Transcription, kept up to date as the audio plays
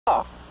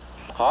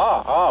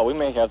We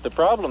may have the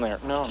problem there.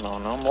 No,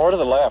 more to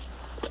the left.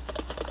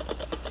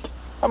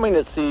 I mean,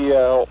 it's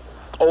the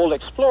old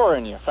explorer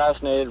in you,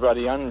 fascinated by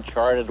the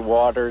uncharted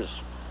waters.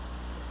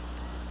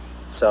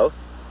 So?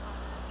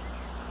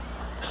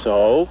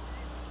 So,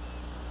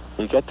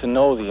 you get to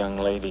know the young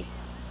lady.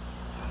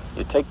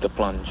 You take the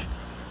plunge.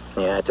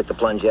 Yeah, I took the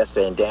plunge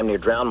yesterday and damn near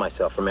drowned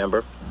myself,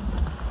 remember?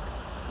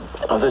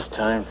 Oh, this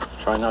time,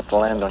 try not to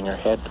land on your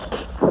head.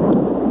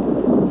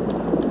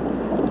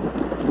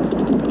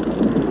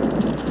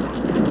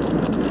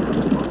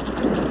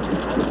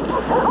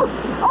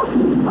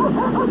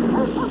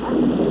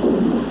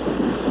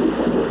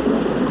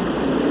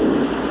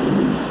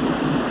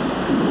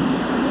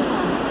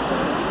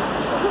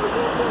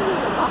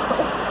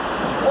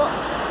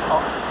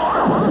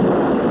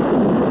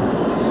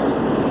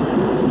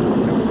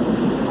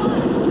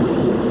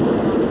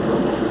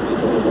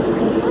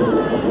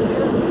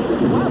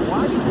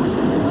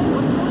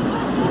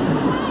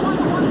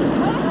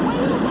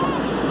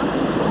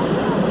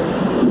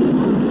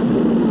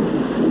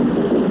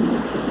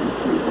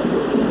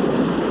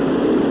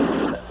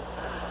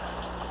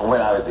 When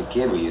I was a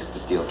kid, we used to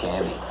steal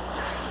candy.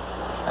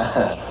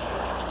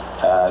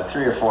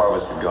 3 or 4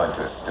 of us would go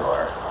into a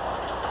store,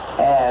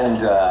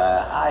 and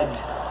I'd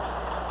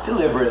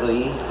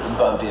deliberately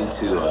bump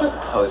into a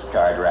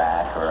postcard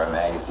rack or a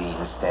magazine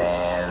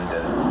stand,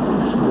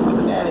 and when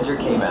the manager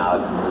came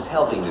out and was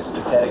helping this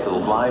pathetic little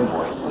blind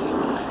boy see,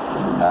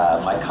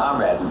 my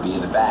comrades would be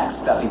in the back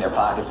stuffing their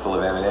pockets full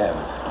of M&Ms.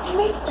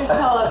 Mr.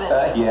 Sullivan.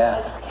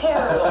 Yeah. That's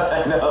terrible.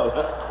 I know.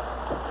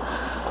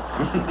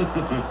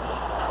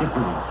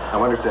 I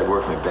wonder if that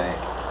worked in a bank.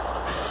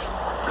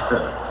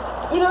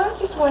 You know, I was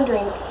just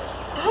wondering,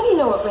 how do you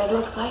know what red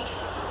looks like?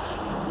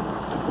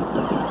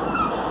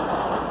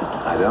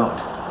 I don't.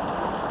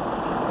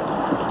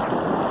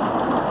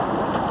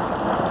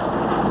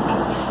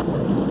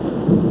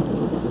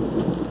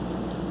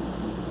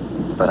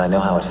 But I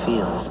know how it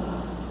feels.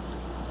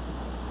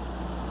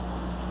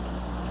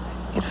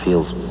 It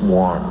feels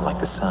warm like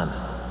the sun.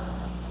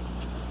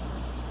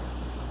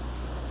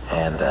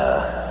 And,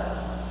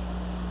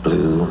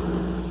 blue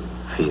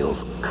feels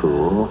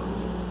cool.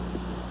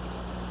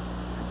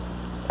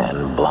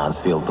 And blondes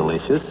feel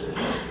delicious.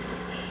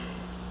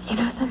 You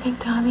know something,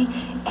 Tommy?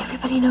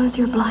 Everybody knows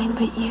you're blind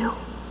but you.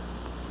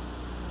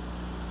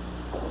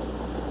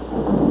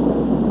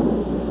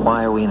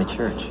 Why are we in a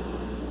church?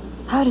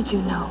 How did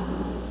you know?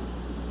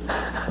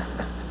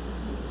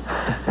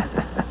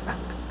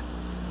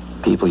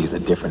 People use a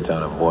different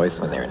tone of voice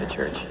when they're in a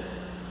church.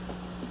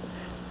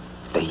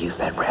 They use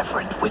that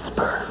reverent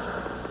whisper.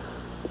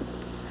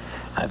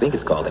 I think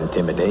it's called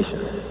intimidation.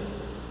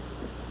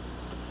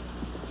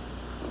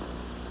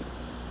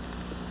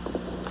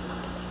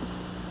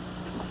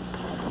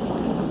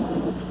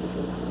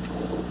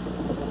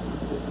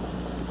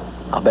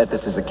 I'll bet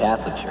this is a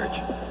Catholic church.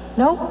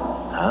 No.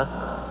 Huh?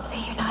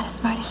 See, you're not as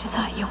smart as you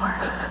thought you were.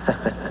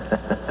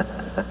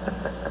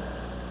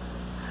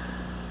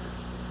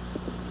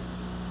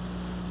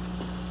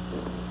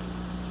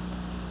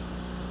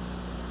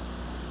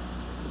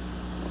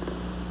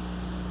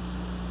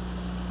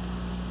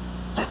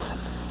 Listen.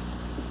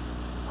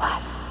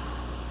 What?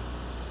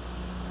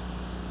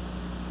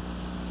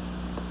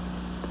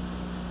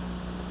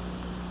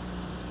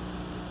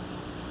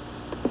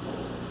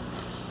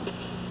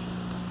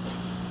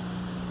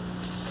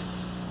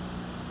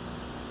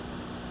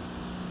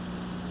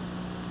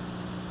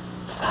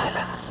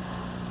 Silence.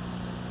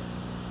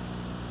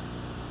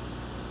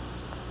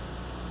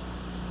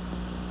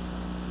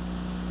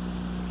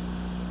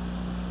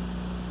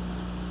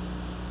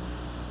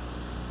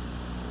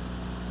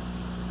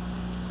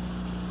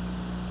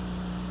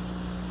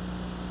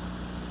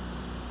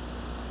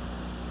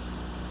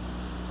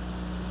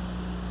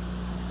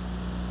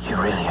 You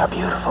really are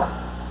beautiful.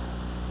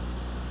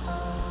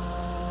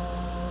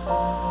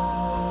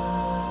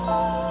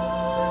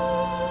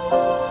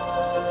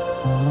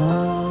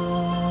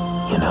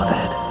 You know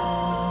that?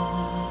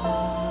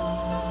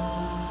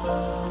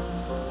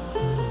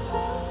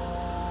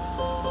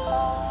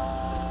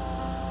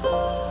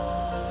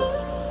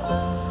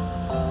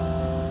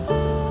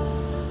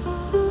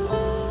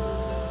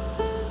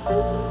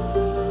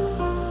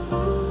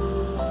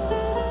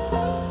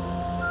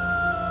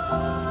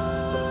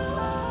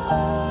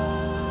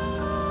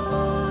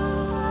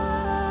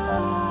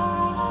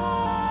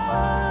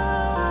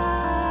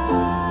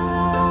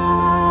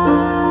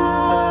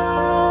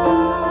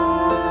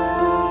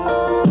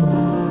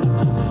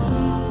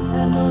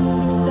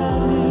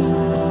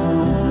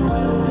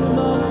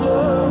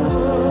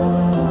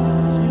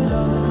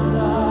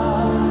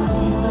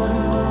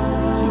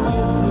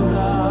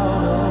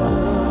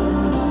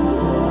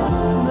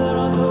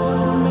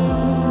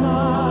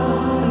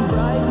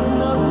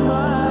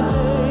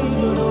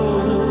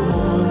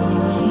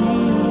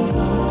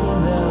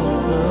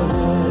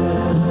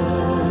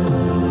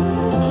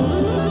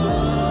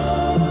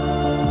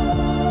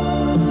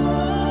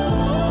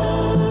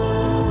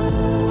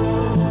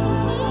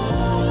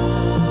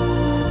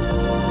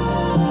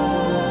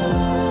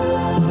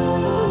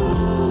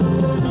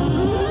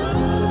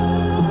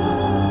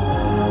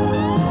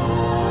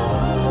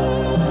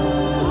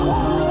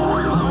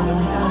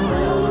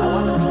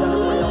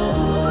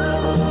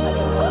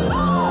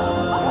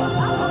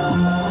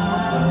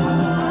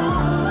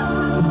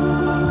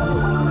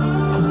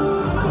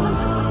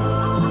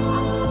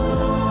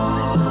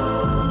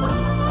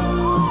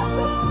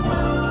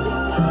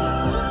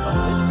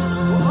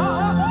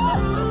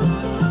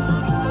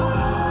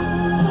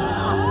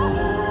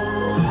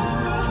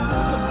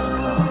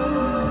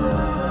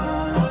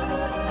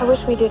 I wish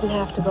we didn't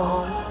have to go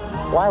home.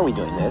 Why are we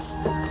doing this?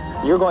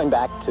 You're going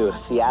back to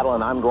Seattle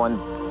and I'm going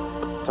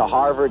to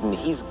Harvard and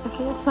he's...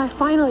 Okay, it's my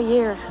final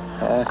year.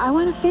 I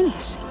want to finish.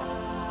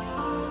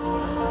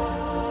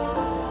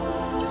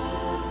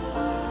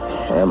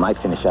 It might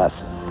finish us.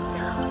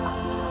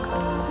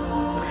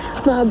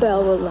 Ma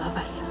Belle will love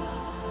us.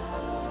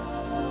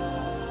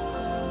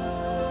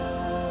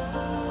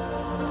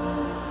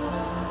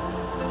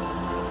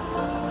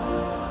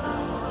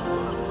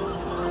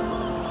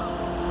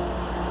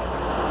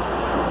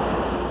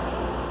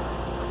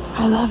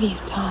 I love you,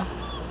 Tom.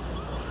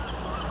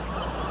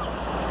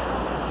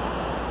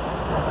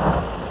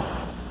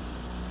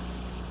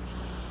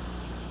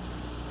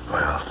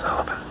 Well,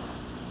 Sullivan.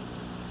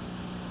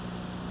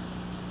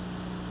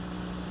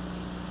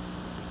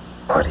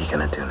 What are you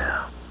gonna do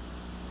now?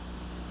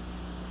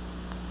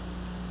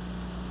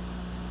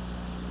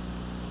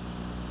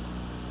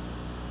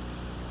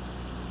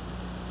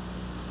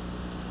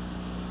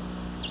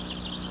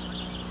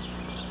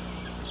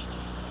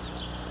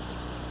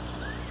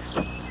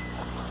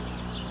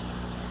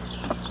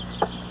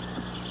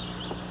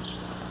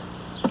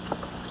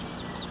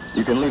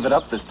 You can leave it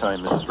up this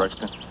time, Mrs.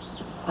 Ruxton.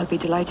 I'll be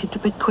delighted to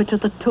be quit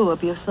of the two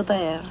of you, so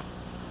there.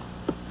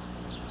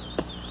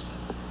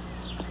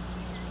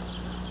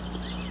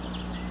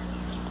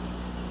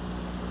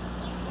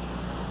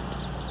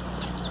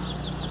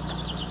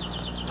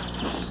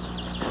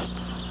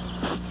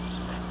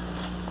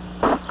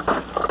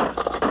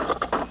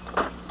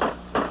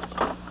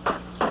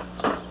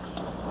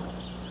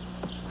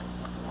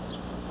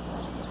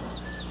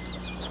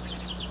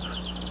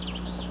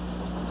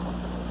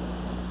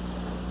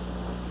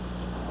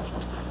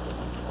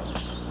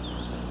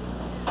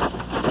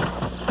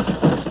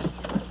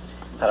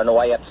 I don't know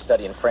why you have to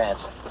study in France.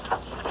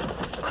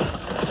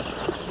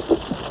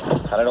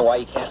 I don't know why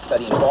you can't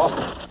study in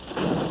Boston.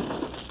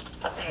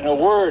 In a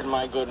word,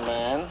 my good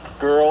man,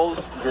 girls,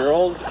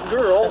 girls,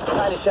 girls. That's the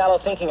kind of shallow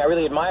thinking I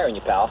really admire in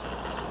you, pal.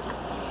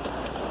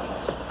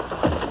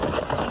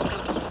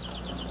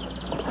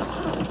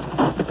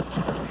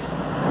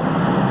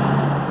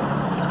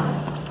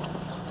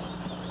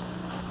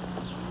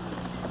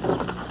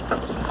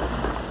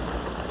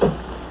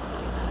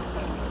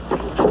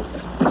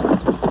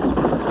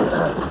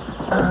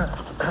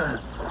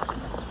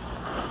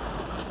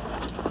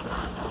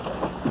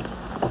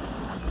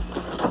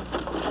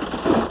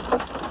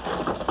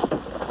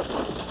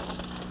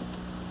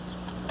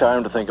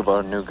 Time to think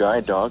about a new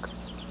guide dog.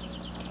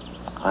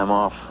 I'm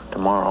off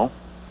tomorrow.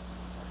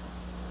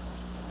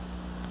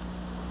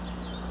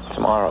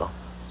 Tomorrow.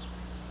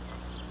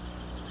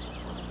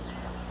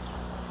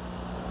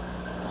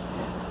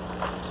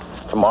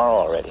 It's tomorrow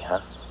already,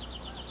 huh?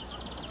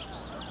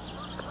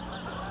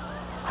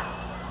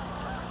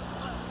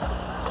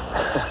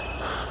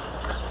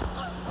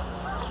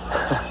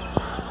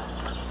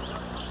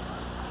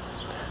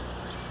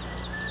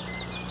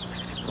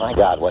 My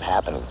God, what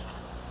happened?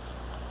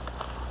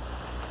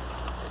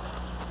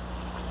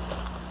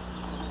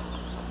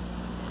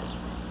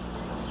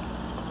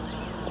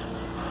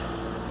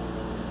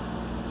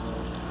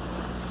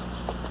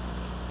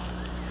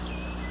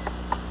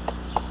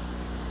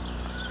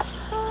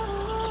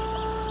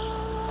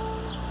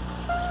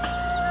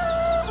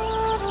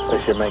 They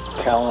should make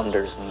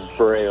calendars in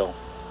Braille.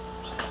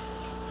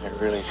 They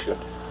really should.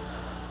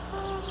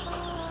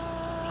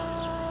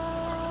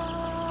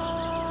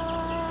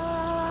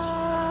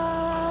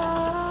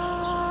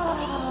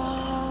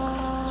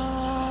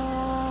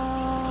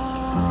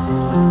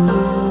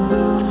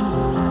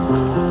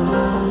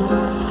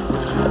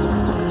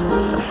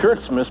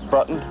 Shirt's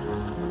misbuttoned.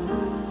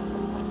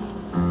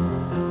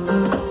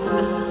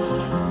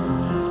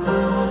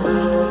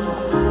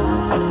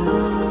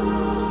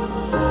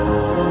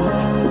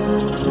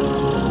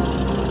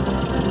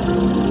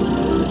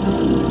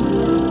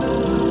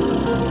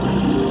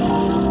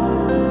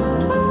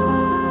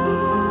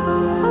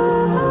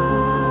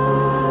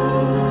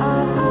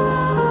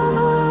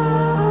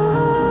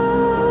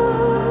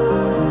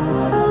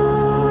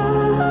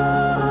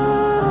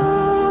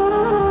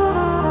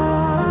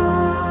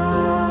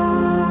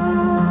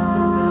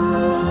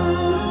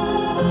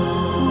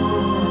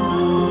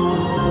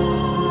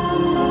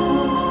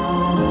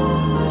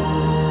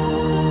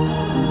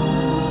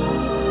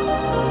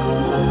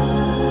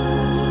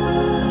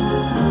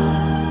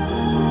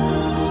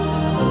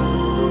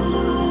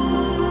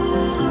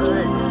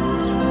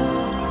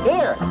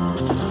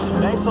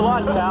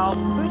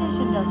 British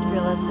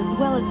industrialists, as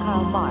well as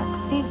Karl Marx,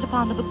 seized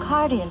upon the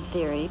Bacardian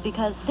theory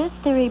because this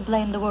theory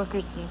blamed the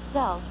workers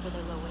themselves for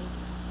their low wages.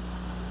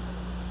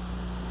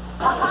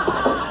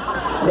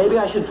 Maybe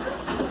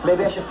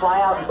I should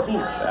fly out and see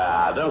her.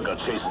 Ah, don't go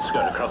chasing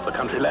skirt across the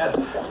country, lad.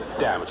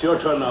 Damn, it's your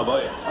turn now,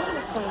 boy.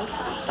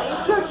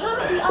 It's your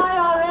turn, the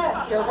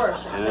IRS, your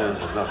worship.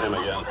 Yeah, not him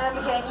again. And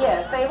again,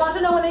 yes, they want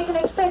to know when they can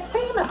expect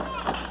payment.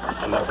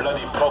 And the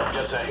bloody Pope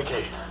gets a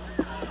hickey.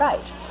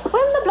 Right.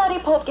 When the bloody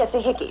Pope gets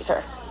a hickey,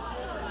 sir.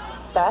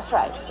 That's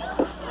right.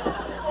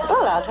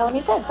 Well, I'll tell him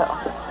you said so.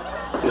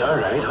 All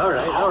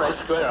right.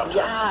 Square up.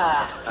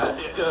 Yeah.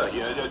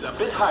 Yeah,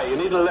 bit high. You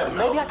need an 11.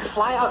 Maybe I could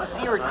fly out and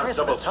see her at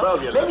Christmas. Double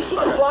 12, you Maybe little she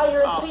could bugger. fly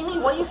here and see me.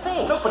 What do you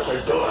think? Look what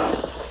you're doing.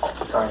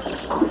 Sorry.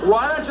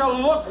 Why don't you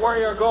look where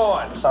you're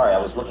going? Sorry, I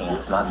was looking.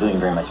 It's not doing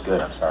very much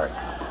good. I'm sorry.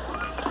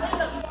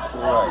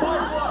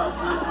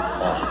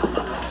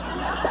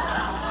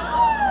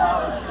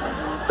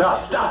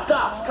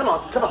 Stop. Come on.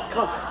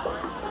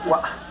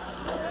 What?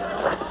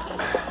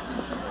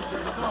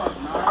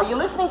 Are you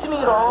listening to me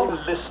at all?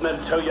 I'm listening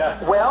to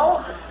you.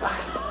 Well,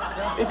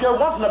 If you're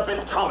wanting a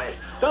bit Tommy,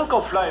 don't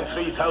go flying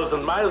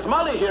 3,000 miles.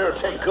 Molly here will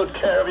take good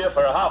care of you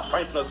for a half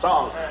pint and a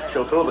song.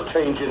 She'll throw the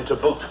change into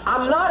boot.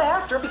 I'm not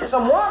after her because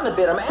I'm wanting a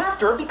bit. I'm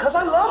after her because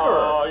I love her.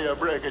 Oh, you're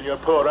breaking your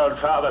poor old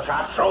father's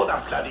heart. Throw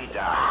the bloody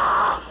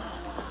dart.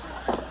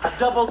 A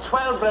double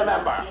 12,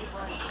 remember.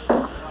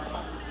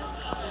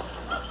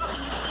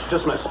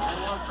 Dismiss.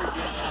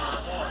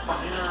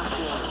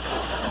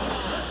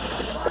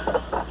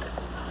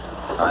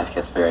 Life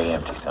gets very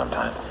empty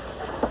sometimes.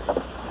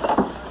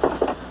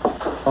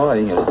 Well, what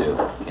are you gonna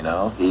do? You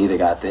know, you either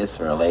got this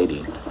or a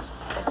lady.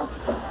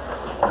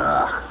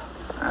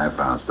 I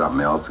found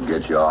something else to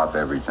get you off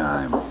every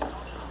time.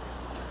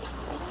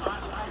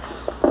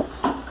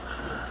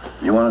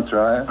 You want to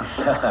try it?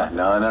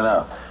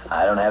 No.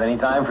 I don't have any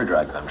time for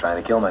drugs. I'm trying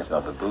to kill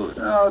myself with booze.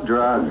 No,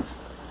 drugs.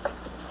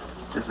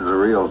 This is a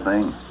real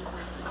thing.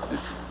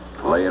 Just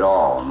lay it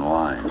all on the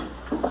line.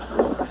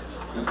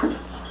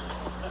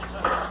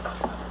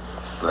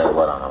 Lay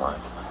what on the line?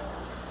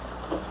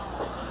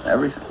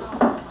 Everything.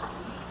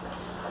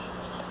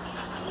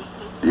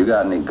 You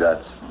got any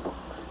guts?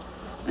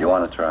 You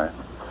want to try it?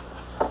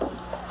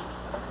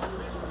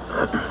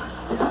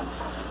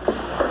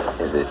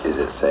 Is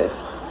it safe?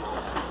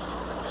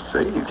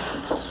 Safe.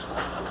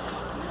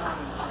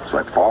 It's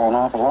like falling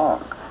off a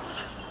log.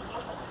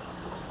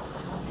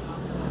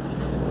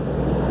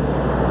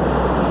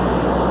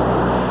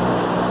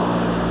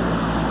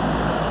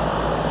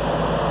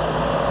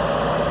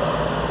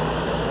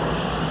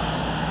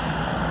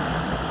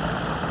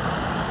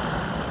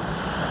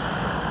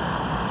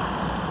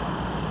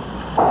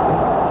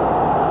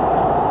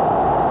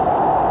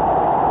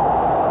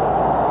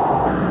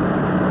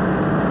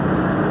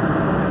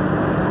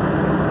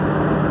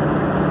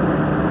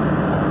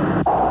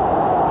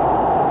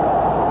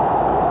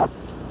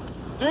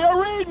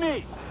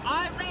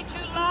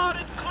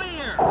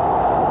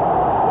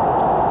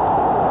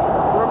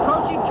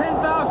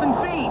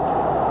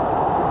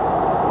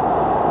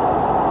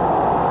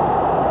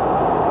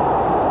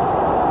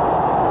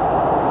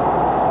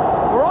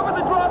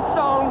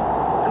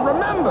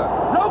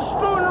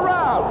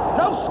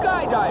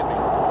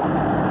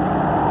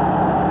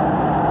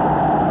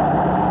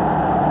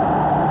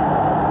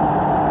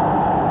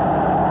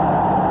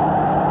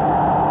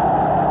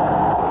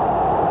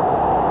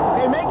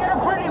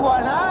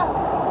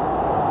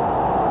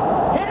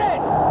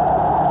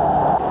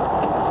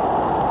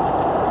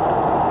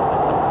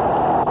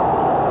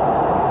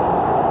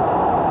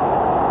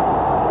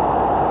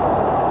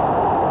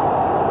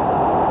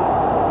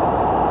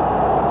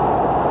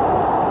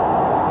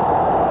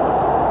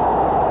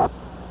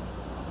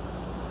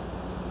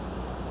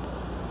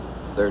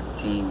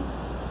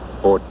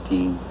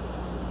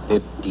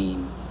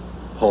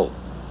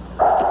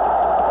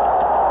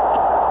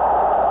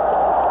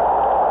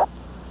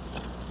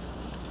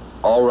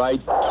 All right.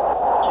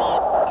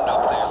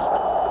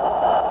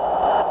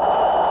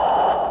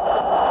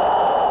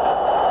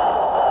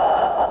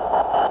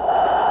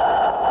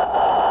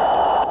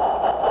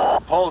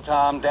 Pull,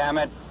 Tom, damn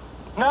it.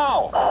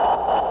 Now!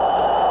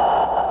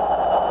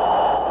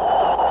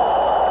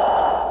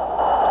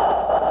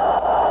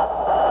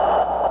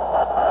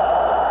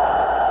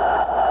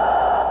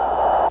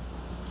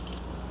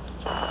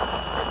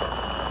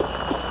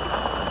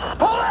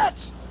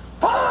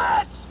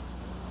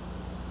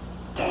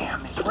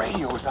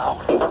 Radio's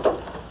out.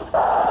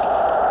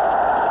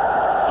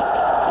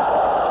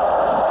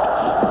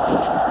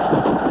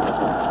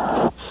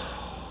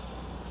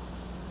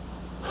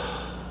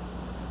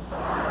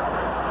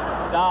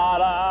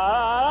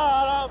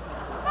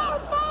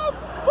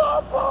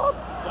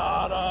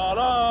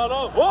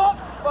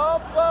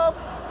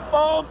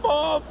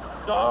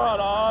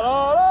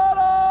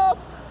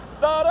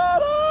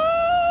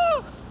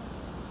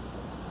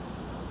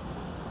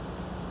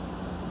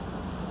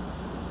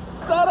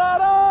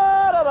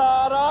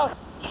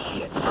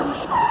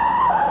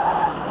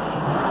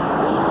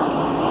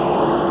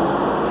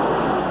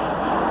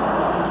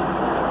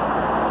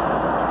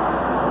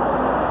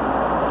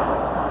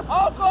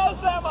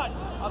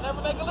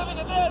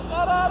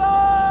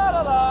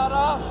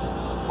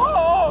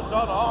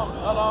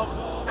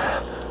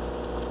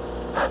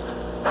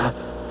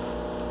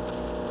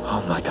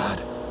 Oh, my God.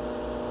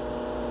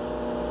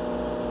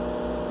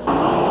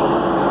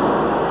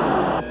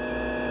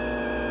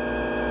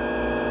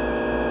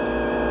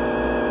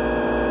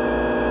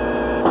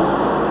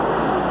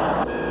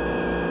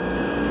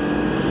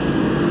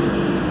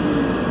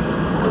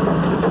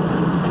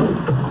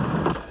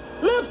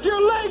 Lift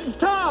your legs,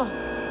 Tom!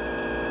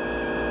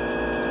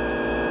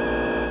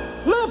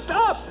 Lift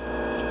up!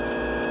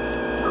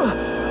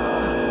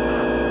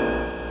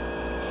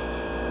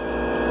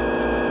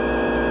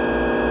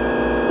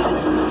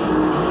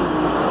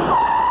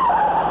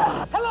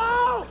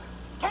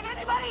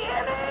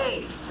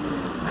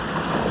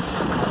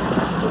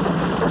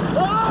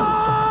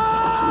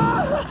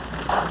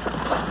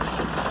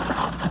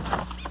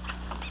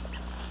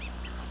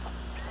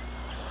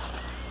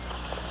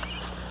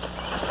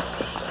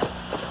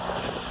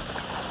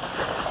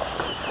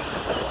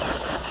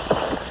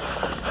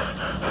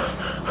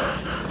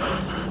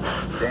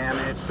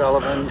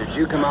 Sullivan, did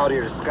you come out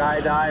here to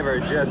skydive or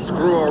just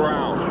screw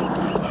around?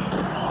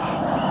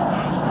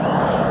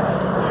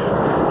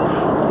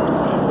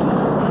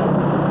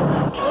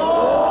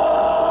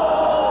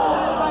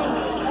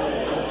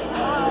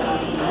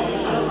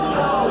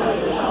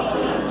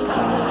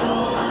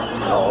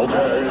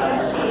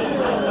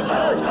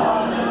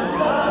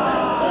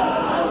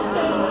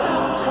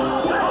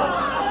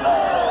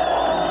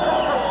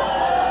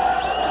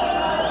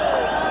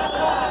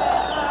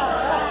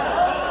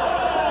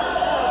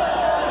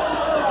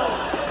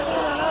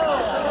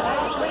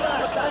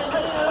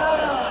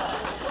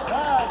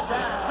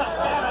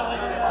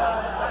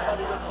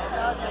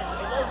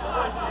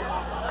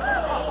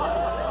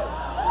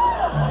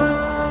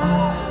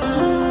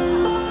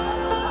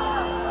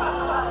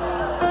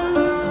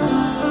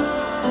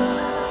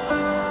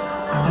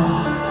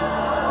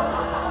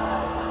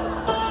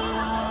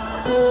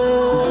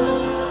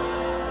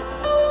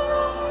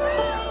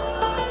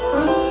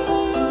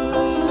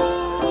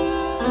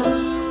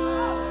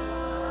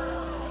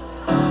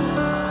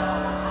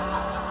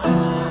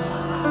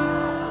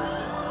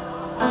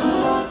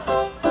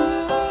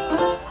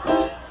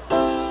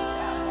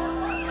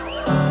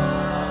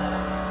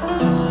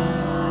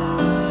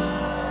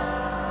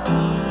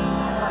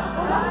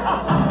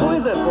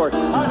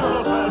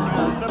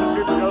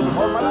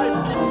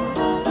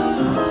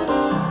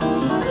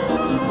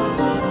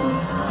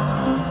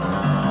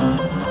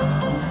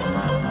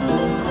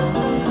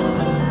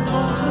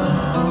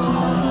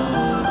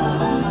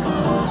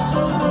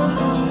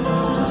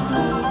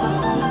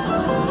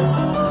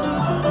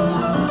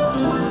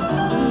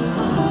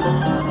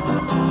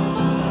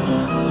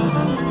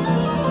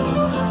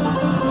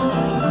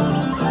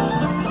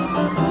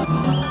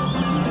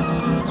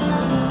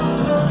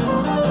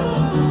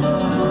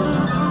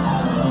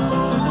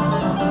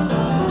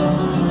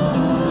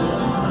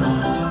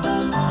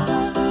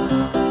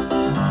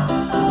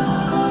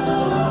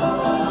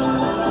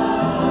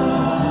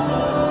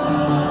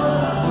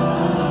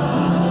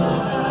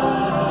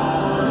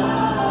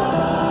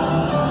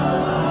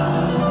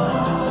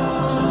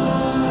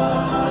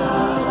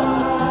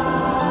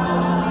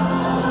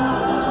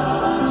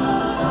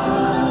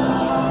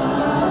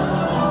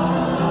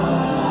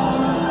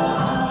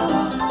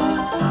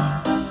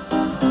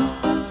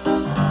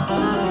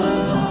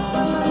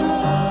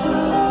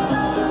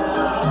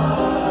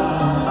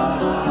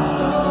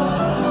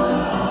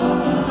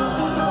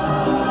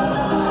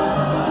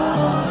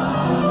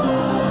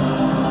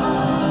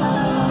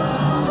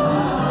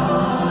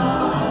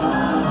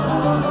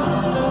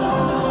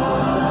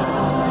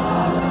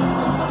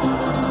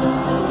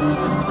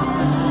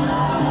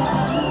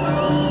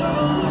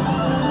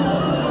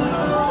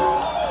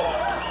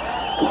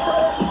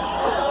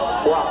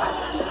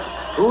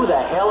 Who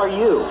the hell are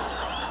you?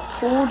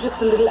 Oh,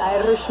 just a little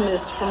Irish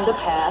mist from the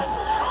past.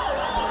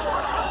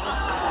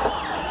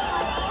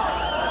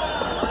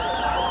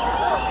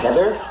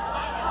 Heather?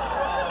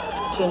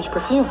 Change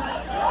perfume.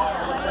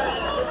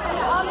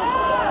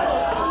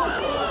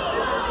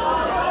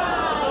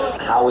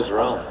 How was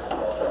Rome?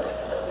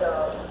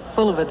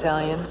 Full of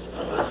Italians.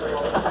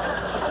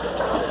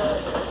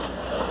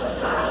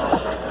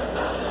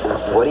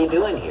 What are you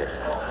doing here?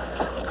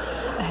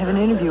 I have an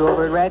interview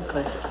over at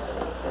Radcliffe.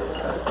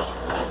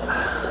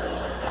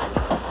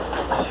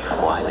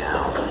 Why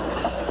now?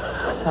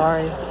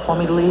 Sorry. Want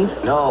me to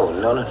leave? No.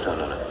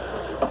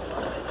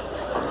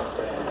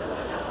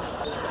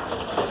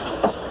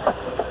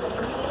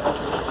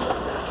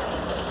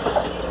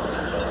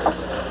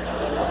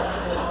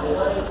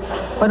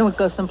 Why don't we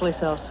go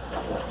someplace else?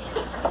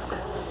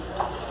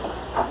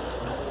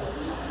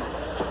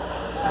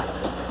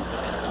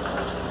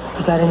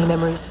 You got any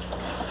memories?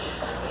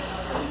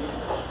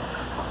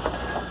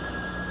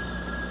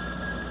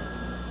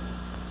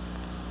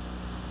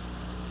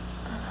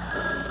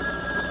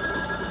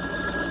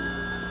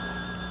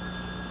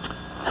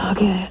 I'll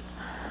get it.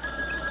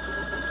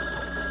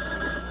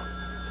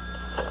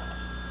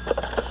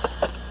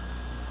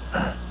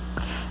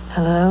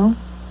 Hello?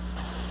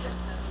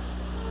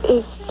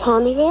 Is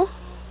Tommy there?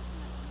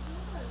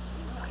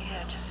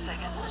 Yeah, just a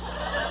second.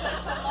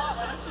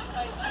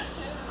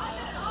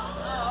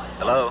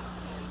 Hello?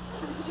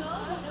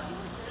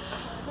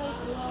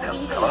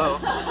 Hello?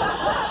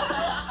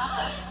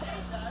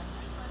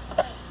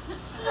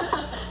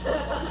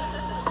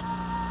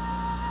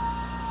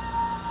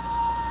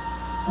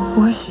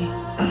 Who is she?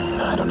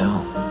 I don't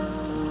know.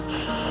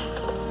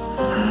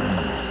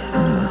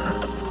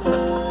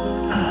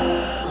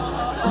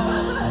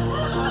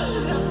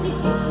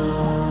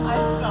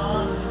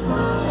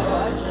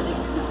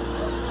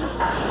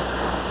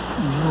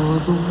 You're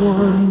the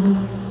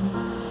one.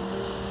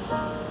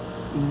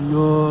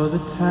 You're the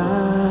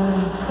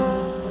time.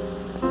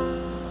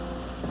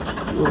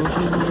 You're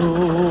the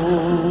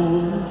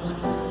rose.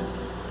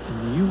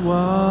 And you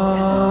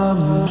are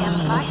me.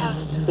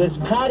 Is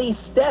Patty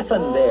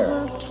Stephan there?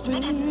 Just a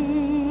minute.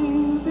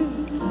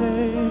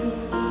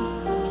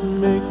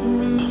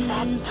 Is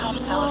that Tom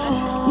Sullivan?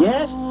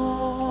 Yes?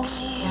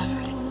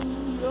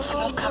 He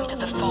won't come to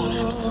the phone,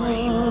 I'm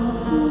sorry.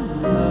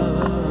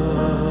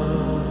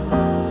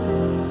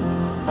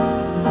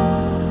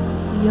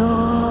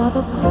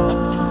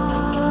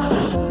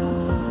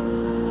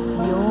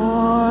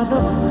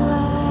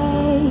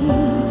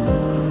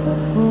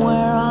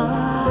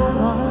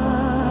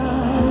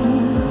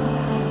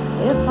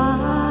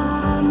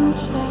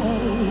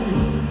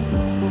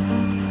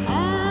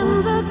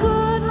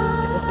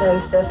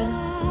 Irvin?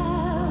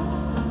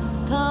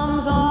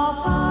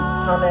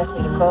 Tom asked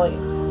me to call you.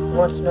 He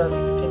wants to know if you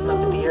can pick him up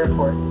at the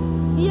airport.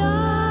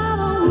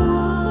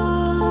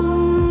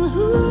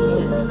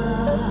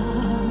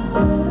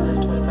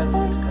 That's 25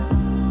 minutes ago.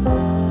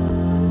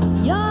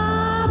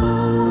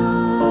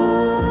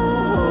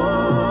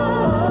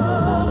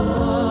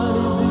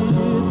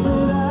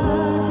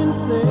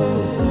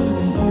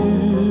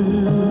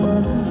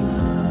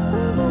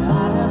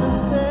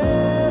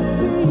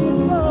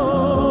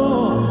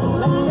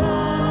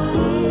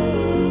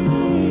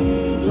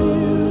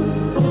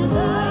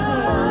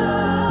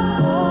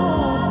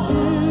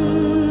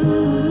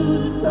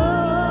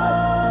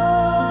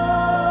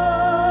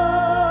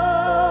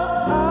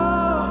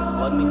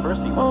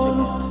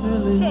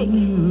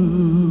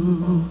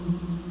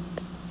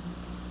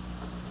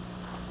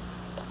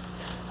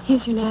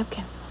 Here's your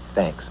napkin.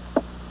 Thanks.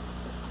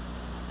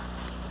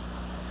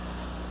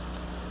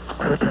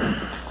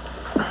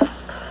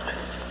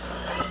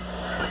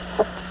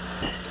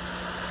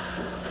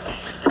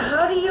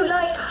 How do you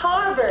like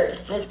Harvard,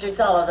 Mr.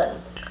 Sullivan?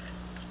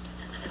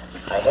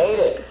 I hate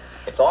it.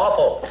 It's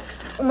awful.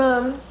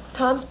 Mom,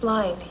 Tom's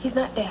blind. He's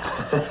not deaf.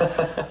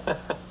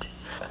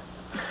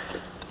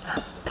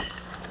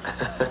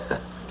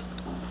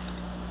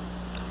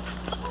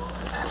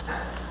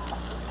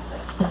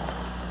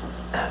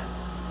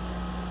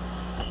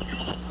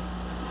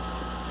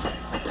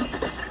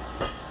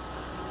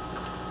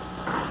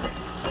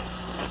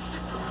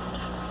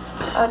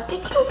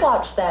 Did you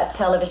watch that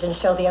television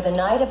show the other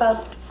night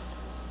about...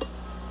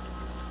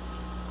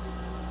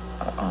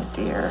 Oh,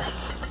 dear.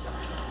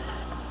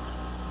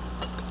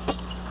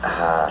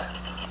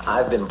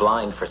 I've been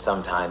blind for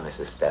some time,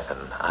 Mrs. Stephan.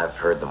 I've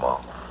heard them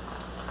all.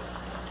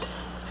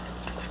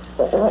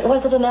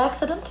 Was it an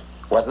accident?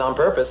 Wasn't on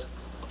purpose.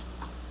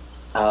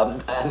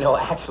 No,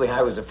 actually,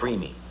 I was a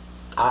preemie.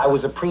 I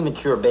was a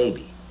premature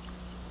baby.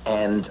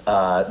 And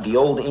the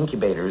old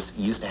incubators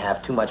used to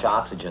have too much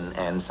oxygen,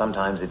 and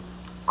sometimes it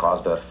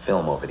caused a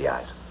film over the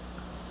eyes.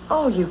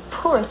 Oh, you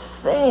poor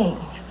thing.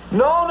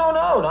 No,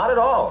 not at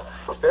all.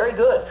 It's very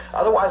good.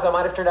 Otherwise, I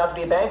might have turned out to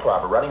be a bank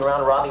robber, running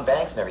around robbing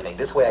banks and everything.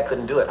 This way, I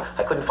couldn't do it.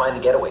 I couldn't find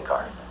the getaway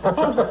car.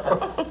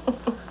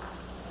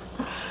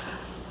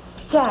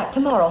 Jack,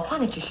 tomorrow, why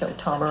don't you show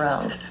Tom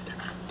around?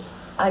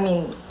 I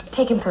mean,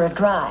 take him for a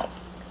drive.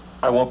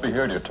 I won't be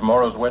here, dear.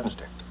 Tomorrow's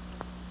Wednesday.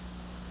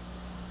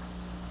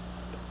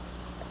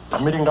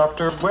 I'm meeting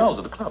Dr. Wells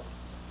at the club.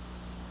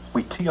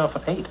 We tee off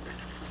at 8.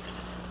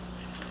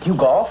 You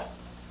golf?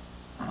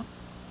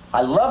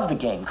 I love the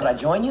game. Could I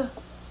join you?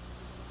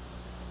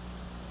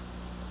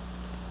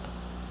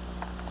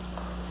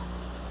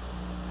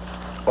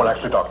 Well,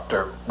 actually,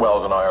 Dr.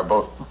 Wells and I are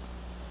both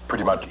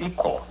pretty much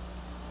equal.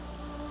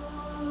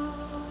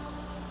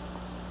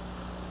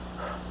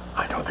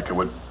 I don't think it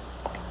would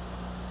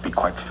be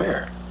quite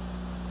fair.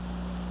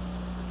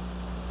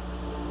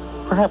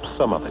 Perhaps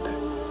some other day.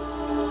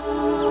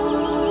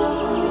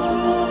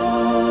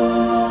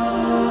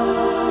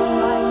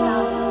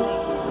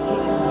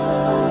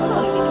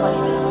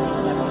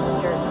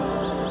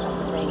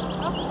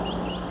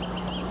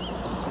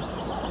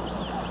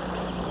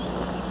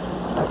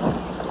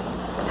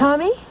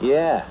 Tommy?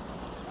 Yeah.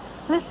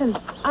 Listen,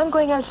 I'm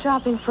going out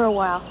shopping for a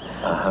while.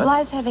 Uh-huh.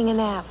 Li's having a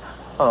nap.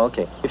 Oh,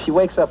 okay. If she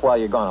wakes up while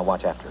you're gone, I'll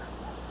watch after her.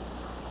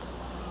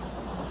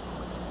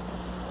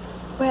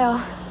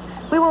 Well,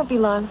 we won't be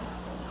long.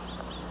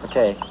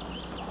 Okay.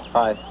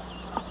 Bye.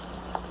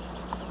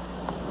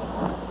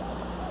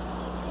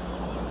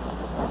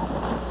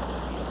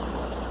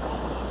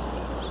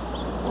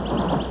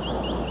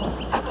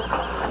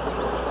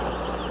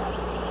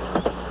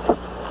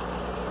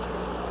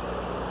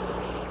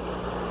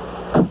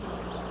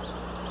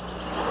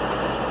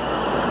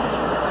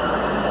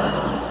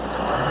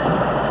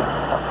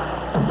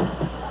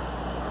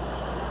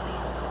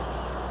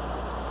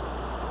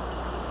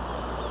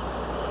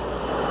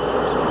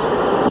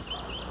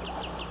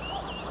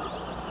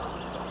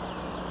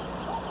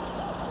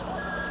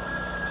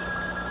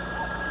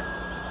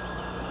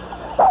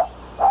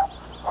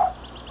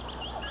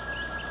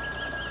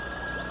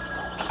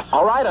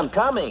 All right, I'm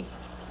coming.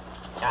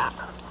 Ah.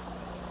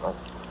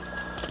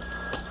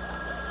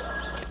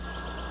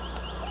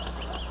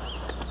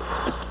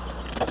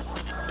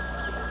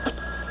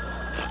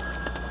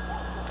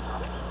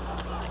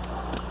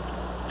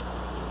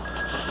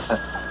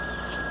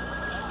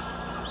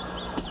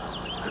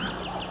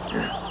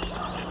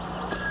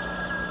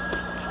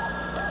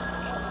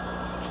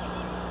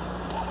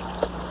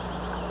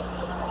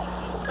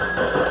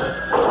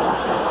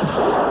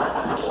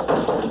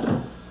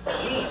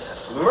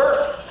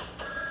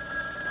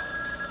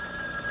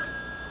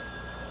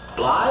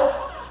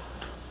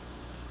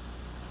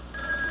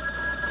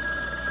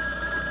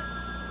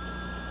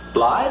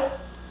 Blythe?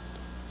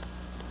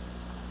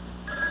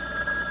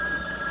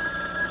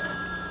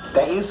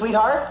 That you,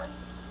 sweetheart?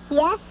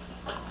 Yes.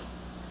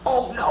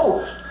 Oh,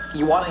 no!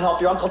 You want to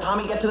help your Uncle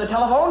Tommy get to the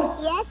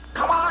telephone? Yes.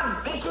 Come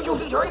on! Make sure you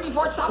feet hurry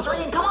before it stops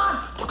ringing. Come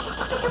on!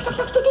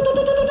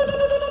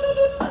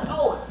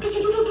 Oh! To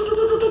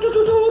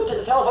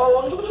the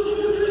telephone!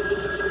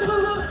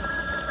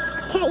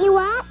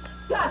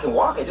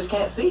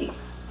 can't see.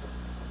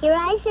 Your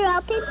eyes are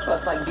open? Well,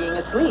 it's like being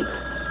asleep.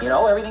 You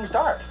know, everything's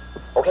dark.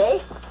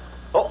 Okay?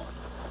 Oh,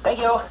 thank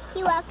you.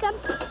 You're welcome.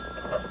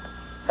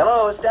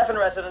 Hello, Stephan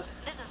residence.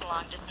 This is a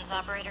long-distance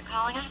operator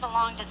calling. I have a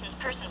long-distance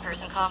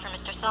person call for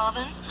Mr.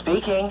 Sullivan.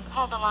 Speaking.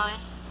 Hold the line.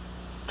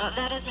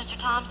 That is Mr.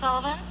 Tom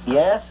Sullivan?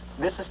 Yes,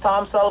 this is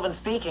Tom Sullivan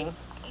speaking.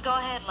 Go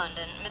ahead,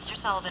 London. Mr.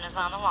 Sullivan is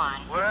on the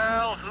line.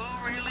 Well, who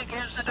really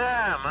gives a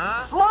damn,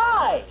 huh?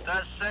 Sly!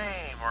 The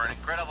same, or an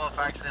incredible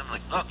facsimile.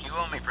 Look, you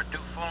owe me for 2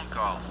 phone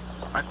calls.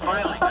 I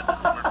finally got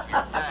the number from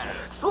your dad.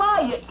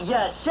 Sly,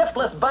 you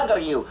shiftless bugger,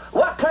 you.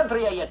 What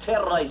country are you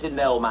terrorizing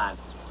now, man?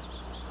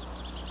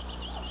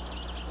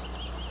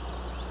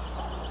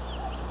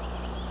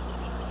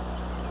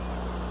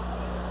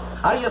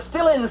 Are you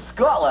still in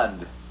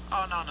Scotland?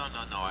 Oh, no,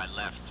 I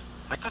left.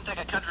 I couldn't take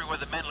a country where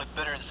the men look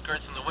better in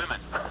skirts than the women.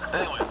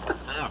 Anyway,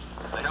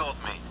 enough. They hold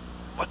me.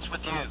 What's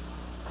with you?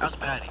 How's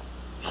Patty?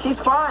 She's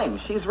fine.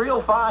 She's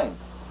real fine.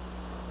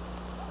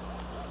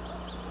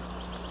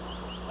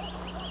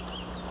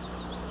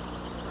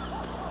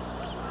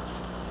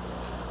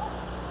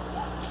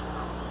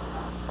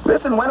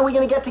 Listen, when are we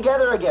going to get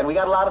together again? We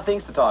got a lot of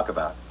things to talk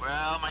about.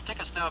 Well, my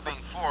ticket's now being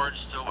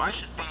forged, so I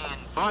should be in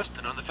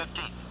Boston on the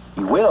 15th.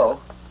 You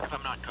will? If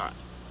I'm not caught.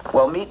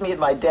 Well, meet me at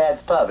my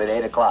dad's pub at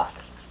 8 o'clock.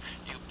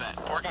 You bet.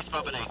 Porky's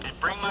Pub at 8. And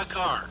bring my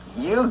car.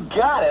 You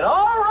got it.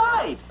 All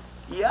right.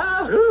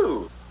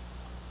 Yahoo!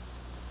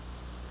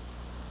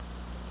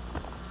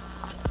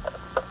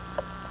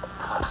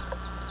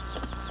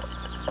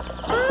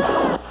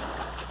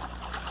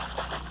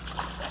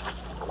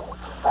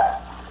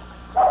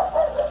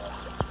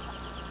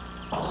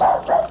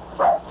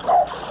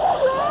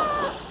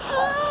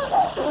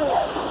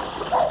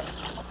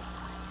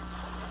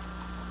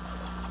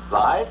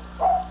 Live?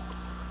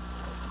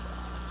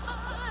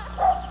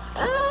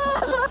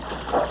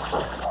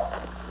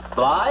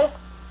 Blythe?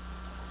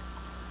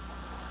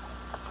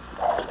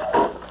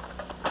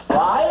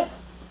 Blythe?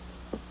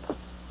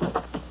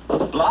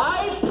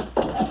 Blythe?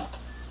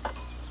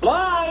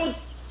 Blythe?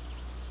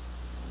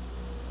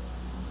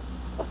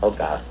 Oh,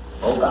 God.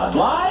 Oh, God.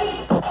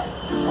 Blythe?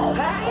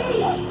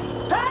 Patty!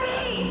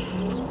 Patty!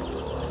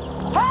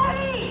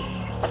 Patty!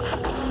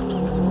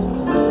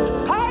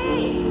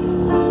 Patty!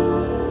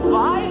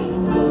 Blythe?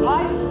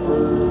 Blythe?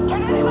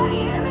 Can anybody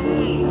hear me?